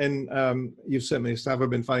 Well, and you sent me stuff. I've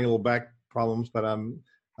been fighting a little back problems, but I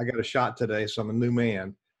got a shot today, so I'm a new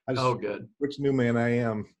man. Good. Which new man I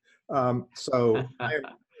am. So I'm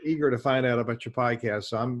eager to find out about your podcast.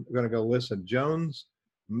 So I'm going to go listen.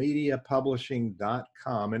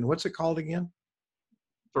 JonesMediaPublishing.com. And what's it called again?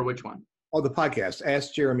 For which one? Oh, the podcast.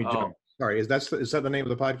 Ask Jeremy Jones. Sorry, is that the name of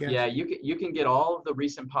the podcast? Yeah, you can get all of the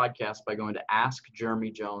recent podcasts by going to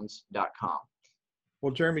AskJeremyJones.com.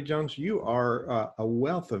 Well, Jeremy Jones, you are a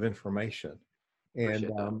wealth of information, and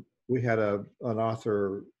we had an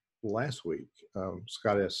author last week,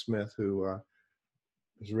 Scott S. Smith, who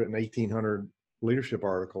has written 1,800 leadership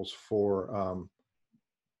articles for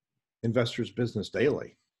Investors Business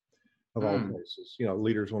Daily, of all places.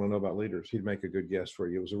 Leaders want to know about leaders. He'd make a good guest for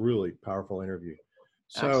you. It was a really powerful interview.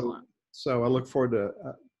 Excellent. So I look forward to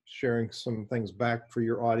sharing some things back for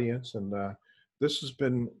your audience. And this has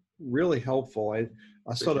been really helpful. I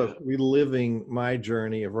sort of reliving my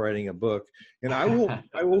journey of writing a book. And I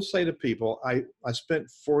will say to people, I spent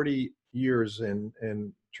 40 years in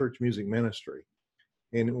church music ministry.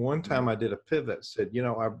 And one time I did a pivot, said,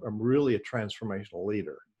 I'm really a transformational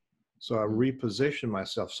leader. So I repositioned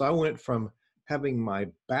myself. So I went from having my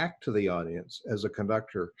back to the audience as a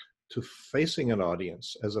conductor to facing an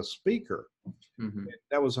audience as a speaker.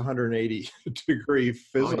 That was 180 degree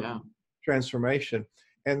physical transformation.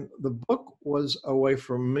 And the book was a way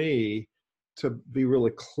for me to be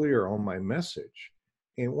really clear on my message.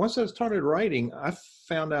 And once I started writing, I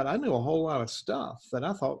found out I knew a whole lot of stuff that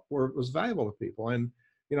I thought was valuable to people. And,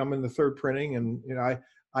 I'm in the third printing, and,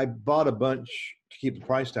 I bought a bunch to keep the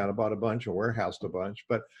price down. I bought a bunch and warehoused a bunch.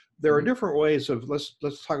 But there are Mhm. different ways of let's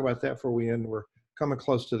talk about that before we end. We're coming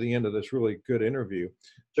close to the end of this really good interview.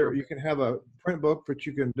 Sure. You can have a print book, but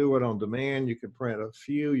you can do it on demand. You can print a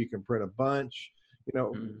few. You can print a bunch.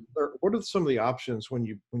 Mhm. What are some of the options when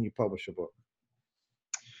you publish a book?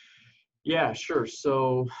 Yeah, sure.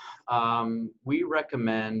 So we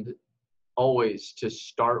recommend always to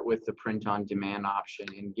start with the print on demand option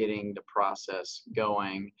and getting the process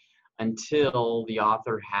going until the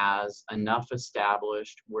author has enough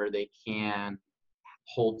established where they can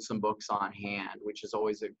hold some books on hand, which is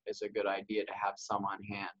always is a good idea to have some on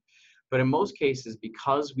hand. But in most cases,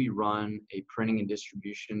 because we run a printing and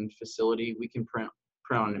distribution facility, we can print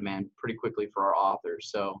on demand pretty quickly for our authors.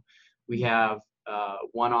 So we have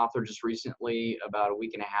one author just recently, about a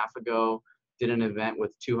week and a half ago, did an event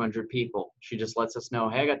with 200 people. She just lets us know,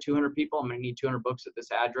 hey, I got 200 people. I'm going to need 200 books at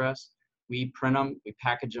this address. We print them, we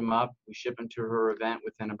package them up, we ship them to her event.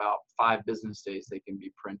 Within about 5 business days, they can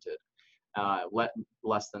be printed.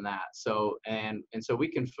 Less than that. So so we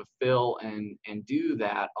can fulfill and do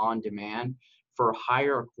that on demand for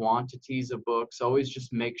higher quantities of books. Always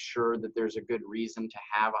just make sure that there's a good reason to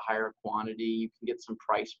have a higher quantity. You can get some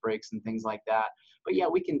price breaks and things like that. But yeah,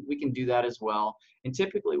 we can do that as well. And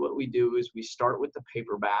typically what we do is we start with the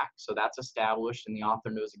paperback. So that's established and the author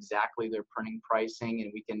knows exactly their printing pricing,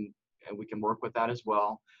 and we can work with that as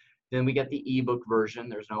well. Then we get the ebook version.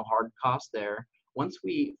 There's no hard cost there. Once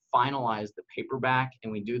we finalize the paperback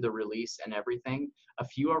and we do the release and everything, a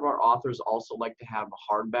few of our authors also like to have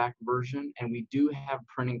a hardback version, and we do have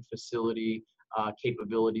printing facility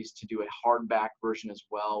capabilities to do a hardback version as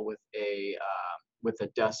well with a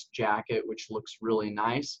dust jacket, which looks really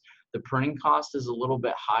nice. The printing cost is a little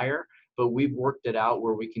bit higher, but we've worked it out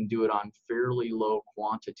where we can do it on fairly low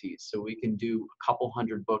quantities. So we can do a couple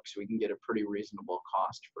hundred books. We can get a pretty reasonable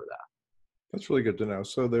cost for that. That's really good to know.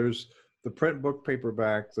 So there's the print book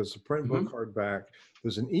paperback, there's a print book Hmm. hardback,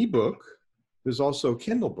 there's an ebook, there's also a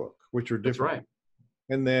Kindle book, which are That's different. right.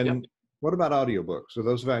 And Yep. then what about audiobooks? Are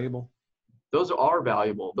those valuable? Those are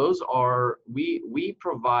valuable. We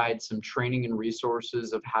provide some training and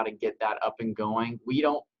resources of how to get that up and going. We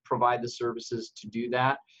don't provide the services to do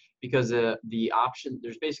that because the option,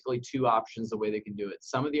 there's basically 2 options the way they can do it.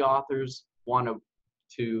 Some of the authors want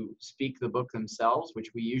to speak the book themselves,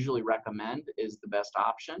 which we usually recommend is the best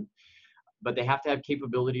option, but they have to have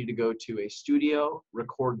capability to go to a studio,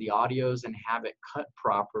 record the audios, and have it cut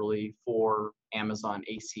properly for Amazon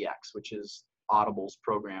ACX, which is Audible's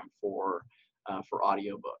program for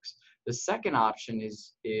audiobooks. The second option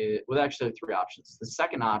well, actually 3 options. The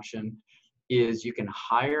second option is you can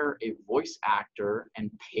hire a voice actor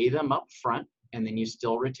and pay them up front, and then you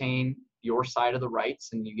still retain your side of the rights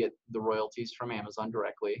and you get the royalties from Amazon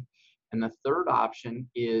directly. And the third option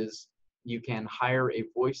is you can hire a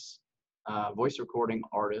voice recording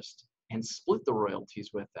artist and split the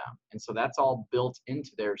royalties with them. And so that's all built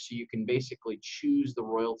into there. So you can basically choose the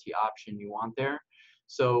royalty option you want there.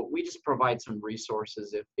 So we just provide some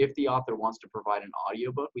resources. If the author wants to provide an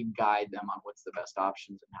audiobook, we guide them on what's the best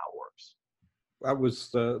options and how it works. I was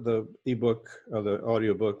the ebook or the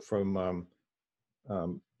audiobook from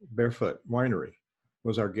Barefoot Winery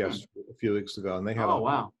was our guest a few weeks ago, and they had Oh,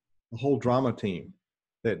 wow. a whole drama team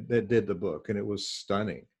that did the book, and it was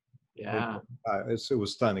stunning. Yeah. It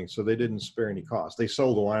was stunning. So they didn't spare any cost. They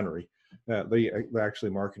sold the winery. They're actually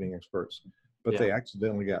marketing experts, but they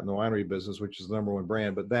accidentally got in the winery business, which is the #1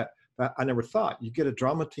 brand. But that I never thought you get a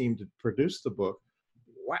drama team to produce the book.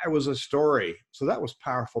 Wow, it was a story. So that was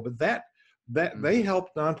powerful. But that they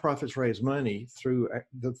helped nonprofits raise money through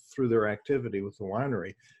their activity with the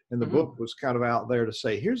winery, and the book was kind of out there to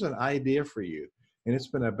say, here's an idea for you, and it's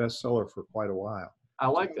been a bestseller for quite a while. I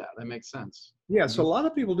like that. That makes sense. Yeah, so a lot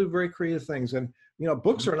of people do very creative things, and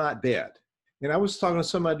books are not dead. And I was talking to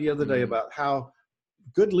somebody the other day about how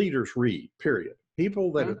good leaders read. Period.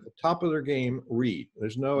 People that are at the top of their game read.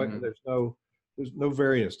 There's no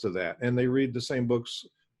variance to that, and they read the same books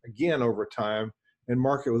again over time and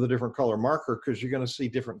mark it with a different color marker because you're going to see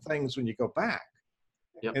different things when you go back.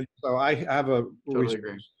 Yep. And so I have a Totally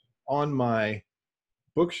agree. on my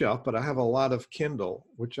bookshelf, but I have a lot of Kindle,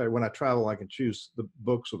 which when I travel, I can choose the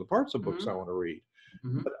books or the parts of books I want to read.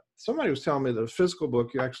 But somebody was telling me that a physical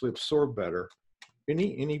book, you actually absorb better.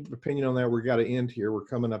 Any opinion on that? We got to end here. We're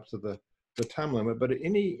coming up to the time limit, but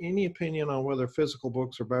any opinion on whether physical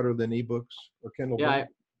books are better than ebooks or Kindle books? Yeah,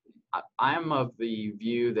 I'm of the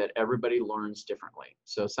view that everybody learns differently.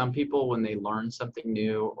 So some people, when they learn something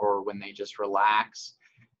new or when they just relax,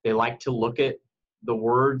 they like to look at the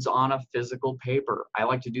words on a physical paper. I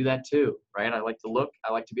like to do that too, right? I like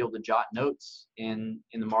to be able to jot notes in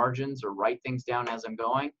the margins or write things down as I'm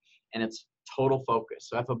going, and it's total focus.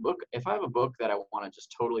 So if I have a book that I want to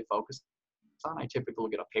just totally focus on, I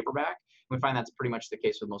typically get a paperback. We find that's pretty much the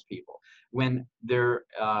case with most people. When they're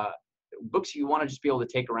books you want to just be able to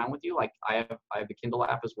take around with you, like I have the Kindle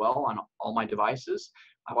app as well on all my devices.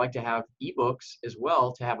 I like to have ebooks as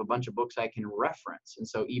well, to have a bunch of books I can reference. And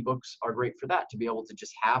so ebooks are great for that, to be able to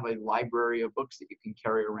just have a library of books that you can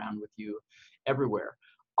carry around with you everywhere.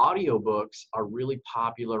 Audiobooks are really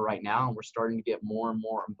popular right now, and we're starting to get more and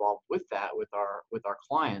more involved with that with our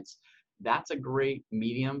clients. That's a great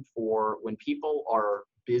medium for when people are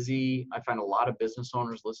busy. I find a lot of business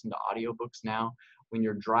owners listen to audiobooks now. When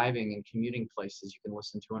you're driving and commuting places, you can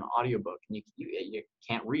listen to an audiobook, and you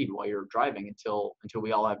can't read while you're driving until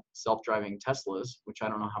we all have self-driving Teslas, which I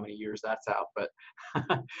don't know how many years that's out, but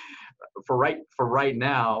for right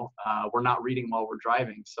now, we're not reading while we're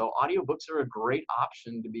driving. So audiobooks are a great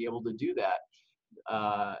option to be able to do that.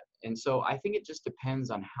 And so I think it just depends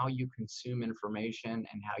on how you consume information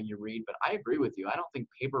and how you read. But I agree with you. I don't think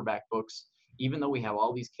paperback books, even though we have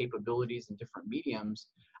all these capabilities in different mediums,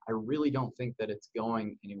 I really don't think that it's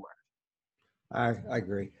going anywhere. I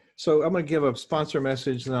agree. So I'm going to give a sponsor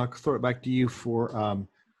message, and I'll throw it back to you for a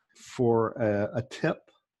tip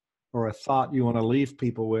or a thought you want to leave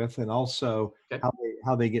people with, and also Okay.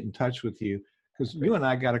 how they get in touch with you. Because you and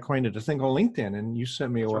I got acquainted, a thing on LinkedIn, and you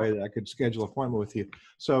sent me a way that I could schedule an appointment with you.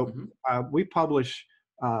 So we publish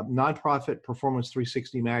Nonprofit Performance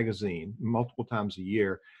 360 magazine multiple times a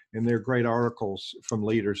year, and there are great articles from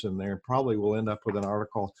leaders in there. Probably we'll end up with an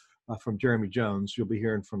article from Jeremy Jones. You'll be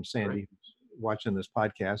hearing from Sandy watching this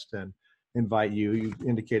podcast, and invite you. You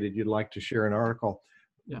indicated you'd like to share an article.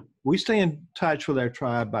 Yeah. We stay in touch with our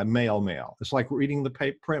tribe by mail. It's like reading the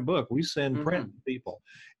print book. We send print to people,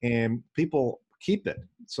 and people keep it.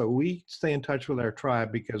 So we stay in touch with our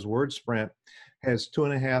tribe because WordSprint has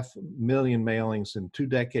 2.5 million mailings in 2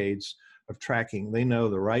 decades of tracking. They know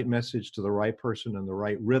the right message to the right person and the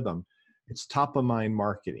right rhythm. It's top of mind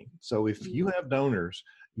marketing. So if you have donors,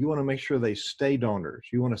 you want to make sure they stay donors.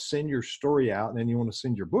 You want to send your story out, and then you want to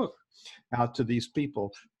send your book out to these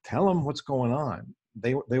people. Tell them what's going on.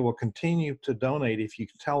 They will continue to donate if you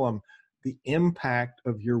tell them the impact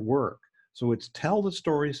of your work. So it's tell the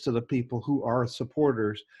stories to the people who are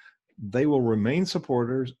supporters. They will remain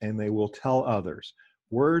supporters, and they will tell others.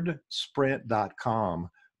 Wordsprint.com.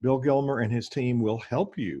 Bill Gilmer and his team will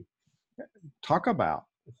help you talk about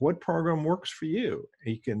what program works for you.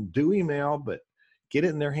 You can do email, but get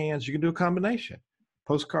it in their hands. You can do a combination.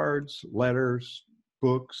 Postcards, letters,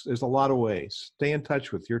 books. There's a lot of ways. Stay in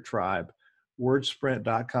touch with your tribe.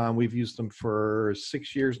 Wordsprint.com. We've used them for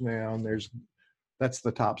 6 years now, and that's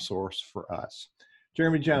the top source for us.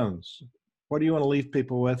 Jeremy Jones, what do you want to leave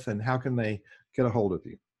people with, and how can they get a hold of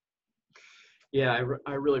you? Yeah,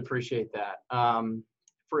 I really appreciate that.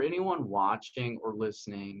 For anyone watching or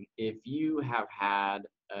listening, if you have had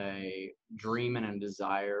a dream and a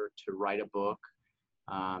desire to write a book,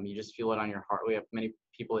 you just feel it on your heart. We have many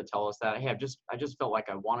people that tell us that, hey, I just felt like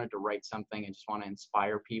I wanted to write something and just want to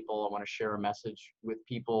inspire people. I want to share a message with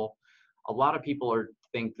people. A lot of people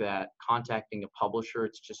think that contacting a publisher,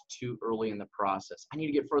 it's just too early in the process. I need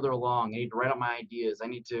to get further along. I need to write out my ideas. I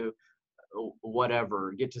need to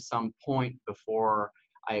get to some point before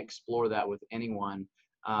I explore that with anyone.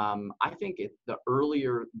 I think the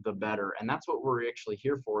earlier the better, and that's what we're actually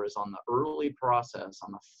here for, is on the early process,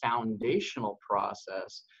 on the foundational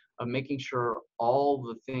process of making sure all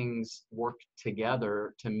the things work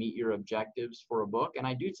together to meet your objectives for a book. And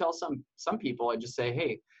I do tell some people, I just say,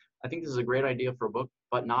 hey, I think this is a great idea for a book,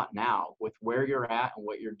 but not now. With where you're at and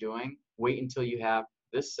what you're doing, wait until you have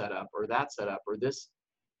this set up or that set up, or this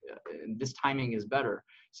timing is better.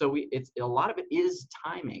 So a lot of it is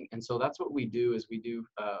timing. And so that's what we do, is we do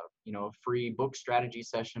a free book strategy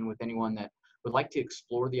session with anyone that would like to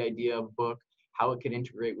explore the idea of a book, how it could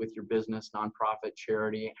integrate with your business, nonprofit,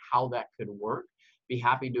 charity, how that could work. Be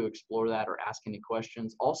happy to explore that or ask any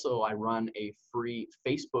questions. Also, I run a free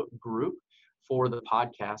Facebook group for the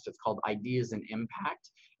podcast. It's called Ideas and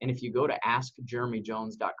Impact. And if you go to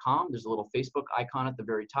askjeremyjones.com, there's a little Facebook icon at the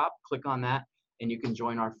very top. Click on that, and you can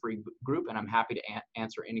join our free group. And I'm happy to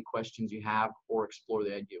answer any questions you have or explore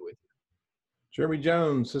the idea with you. Jeremy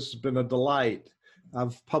Jones, this has been a delight.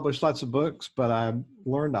 I've published lots of books, but I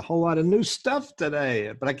learned a whole lot of new stuff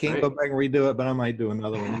today. But I can't go back and redo it, but I might do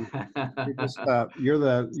another one. You're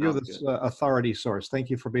the authority source. Thank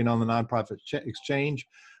you for being on the Nonprofit Exchange.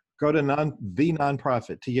 Go to the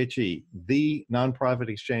Nonprofit, THE,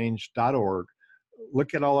 thenonprofitexchange.org.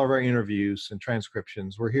 look at all of our interviews and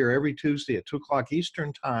transcriptions. We're here every Tuesday at 2 o'clock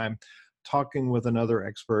Eastern time talking with another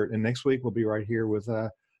expert. And next week we'll be right here with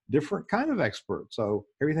a different kind of expert. So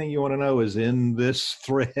everything you want to know is in this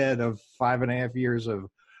thread of 5.5 years of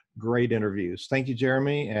great interviews. Thank you,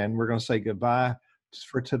 Jeremy. And we're going to say goodbye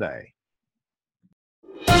for today.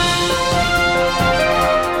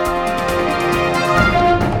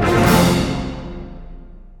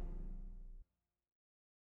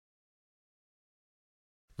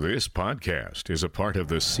 This podcast is a part of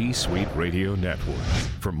the C-Suite Radio Network.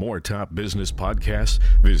 For more top business podcasts,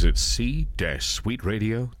 visit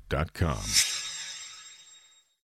c-suiteradio.com.